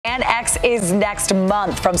FanX is next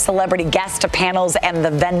month. From celebrity guests to panels and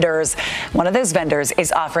the vendors. One of those vendors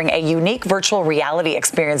is offering a unique virtual reality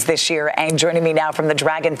experience this year. And joining me now from the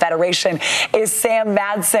Dragon Federation is Sam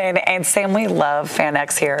Madsen. And Sam, we love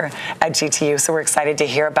FanX here at GTU, so we're excited to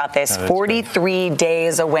hear about this. 43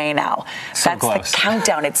 days away now. That's close. The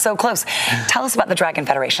countdown. It's so close. Tell us about the Dragon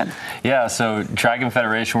Federation. Yeah, so Dragon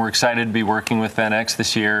Federation, we're excited to be working with FanX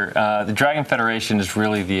this year. The Dragon Federation is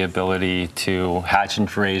really the ability to hatch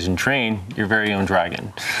and raise and train your very own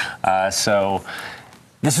dragon. So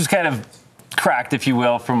this was kind of cracked, if you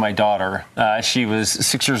will, from my daughter. She was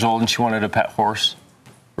 6 years old and she wanted a pet horse,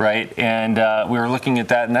 right? And we were looking at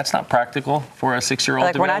that, and that's not practical for a 6-year-old.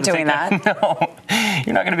 Like, we're not doing that. No,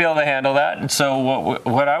 you're not going to be able to handle that. And so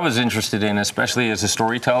what I was interested in, especially as a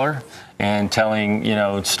storyteller and telling,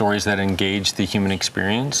 stories that engage the human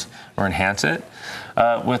experience or enhance it,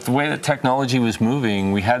 with the way that technology was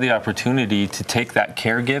moving, we had the opportunity to take that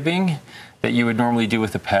caregiving that you would normally do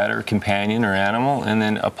with a pet or companion or animal, and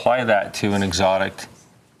then apply that to an exotic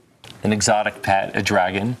pet, a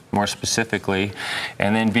dragon, more specifically,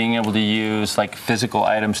 and then being able to use like physical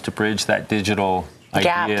items to bridge that digital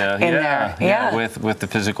gap idea in there. With the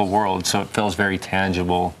physical world, so it feels very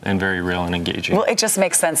tangible and very real and engaging. Well, it just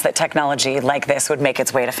makes sense that technology like this would make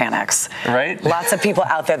its way to FanX. Right? Lots of people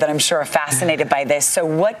out there that I'm sure are fascinated by this. So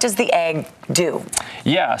what does the egg do?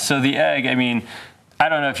 Yeah, so the egg, I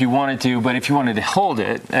don't know if you wanted to, but if you wanted to hold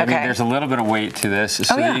it, I mean, there's a little bit of weight to this,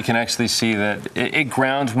 so that you can actually see that it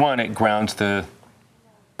grounds the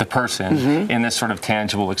person in this sort of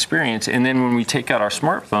tangible experience. And then when we take out our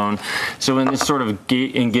smartphone, so in this sort of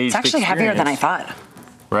engaged it's actually heavier than I thought.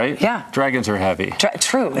 Right? Yeah. Dragons are heavy.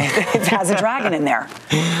 True. It has a dragon in there.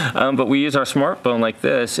 But we use our smartphone like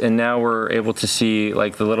this, and now we're able to see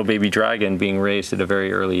like the little baby dragon being raised at a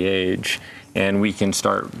very early age, and we can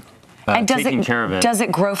start taking care of it. Does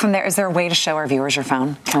it grow from there? Is there a way to show our viewers your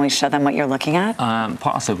phone? Can we show them what you're looking at?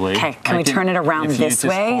 Possibly. Okay, can we turn it around this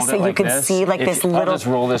way so you can see like this little... I'll just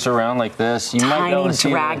roll this around like this. You might be able to see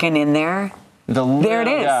dragon in there. There it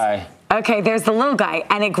is. Guy. Okay, there's the little guy,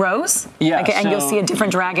 and it grows? Yeah. Okay, and you'll see a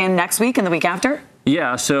different dragon next week and the week after?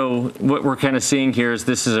 Yeah, so what we're kind of seeing here is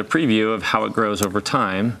this is a preview of how it grows over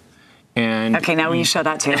time. And okay, now will you show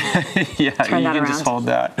that too? Yeah, turn that around. Just hold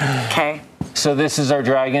that. Okay. So this is our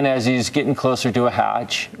dragon as he's getting closer to a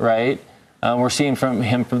hatch, right? We're seeing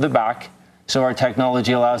him from the back. So our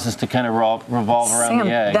technology allows us to kind of revolve around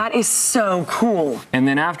the egg. That is so cool. And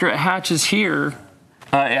then after it hatches here,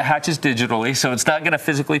 it hatches digitally, so it's not going to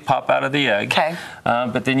physically pop out of the egg. Okay.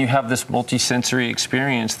 But then you have this multi-sensory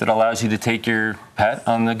experience that allows you to take your pet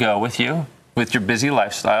on the go with you, with your busy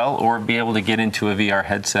lifestyle, or be able to get into a VR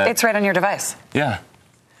headset. It's right on your device. Yeah.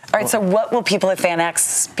 All right, so what will people at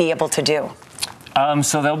FanX be able to do?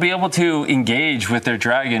 So they'll be able to engage with their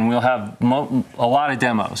dragon. We'll have a lot of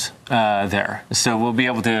demos there. So we'll be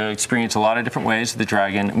able to experience a lot of different ways of the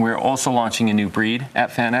dragon. We're also launching a new breed at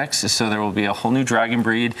FanX, so there will be a whole new dragon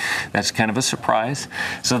breed. That's kind of a surprise.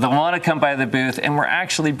 So they'll want to come by the booth, and we're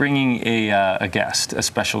actually bringing a guest, a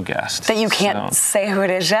special guest. That you can't say who it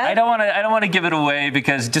is yet? I don't want to give it away,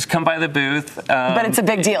 because just come by the booth. But it's a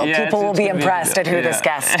big deal. Yeah, people will be impressed at who this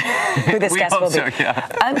guest will be. So,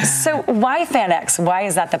 yeah. So why FanX? Why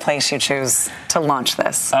is that the place you choose to launch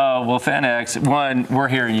this? Oh, well, FanX, one, we're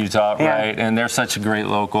here in Utah, right? And they're such a great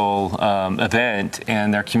local event,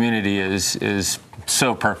 and their community is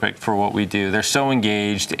so perfect for what we do. They're so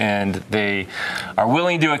engaged, and they are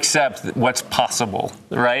willing to accept what's possible,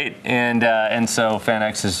 right? And so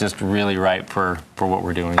FanX is just really right for what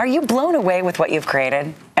we're doing. Are you blown away with what you've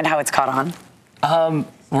created and how it's caught on?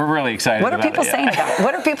 We're really excited about it. What are people saying about it?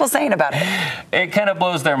 What are people saying about it? It kind of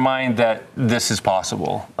blows their mind that this is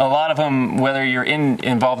possible. A lot of them, whether you're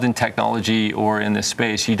involved in technology or in this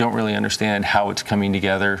space, you don't really understand how it's coming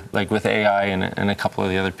together, like with AI and a couple of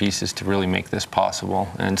the other pieces to really make this possible.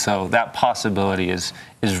 And so that possibility is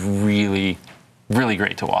really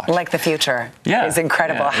great to watch. Like the future is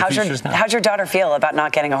incredible. Yeah, how's your daughter feel about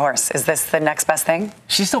not getting a horse? Is this the next best thing?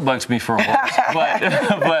 She still bugs me for a horse,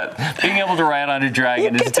 but being able to ride on a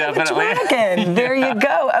dragon is definitely... A dragon. There you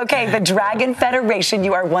go. Okay, the Dragon Federation.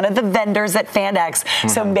 You are one of the vendors at FanX,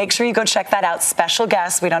 so make sure you go check that out. Special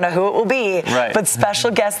guests. We don't know who it will be, but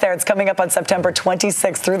special guests there. It's coming up on September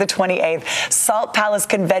 26th through the 28th. Salt Palace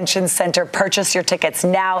Convention Center. Purchase your tickets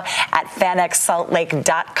now at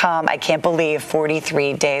fanxsaltlake.com. I can't believe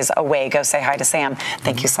 43 days away. Go say hi to Sam.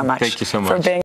 Thank you so much. Thank you so much. For being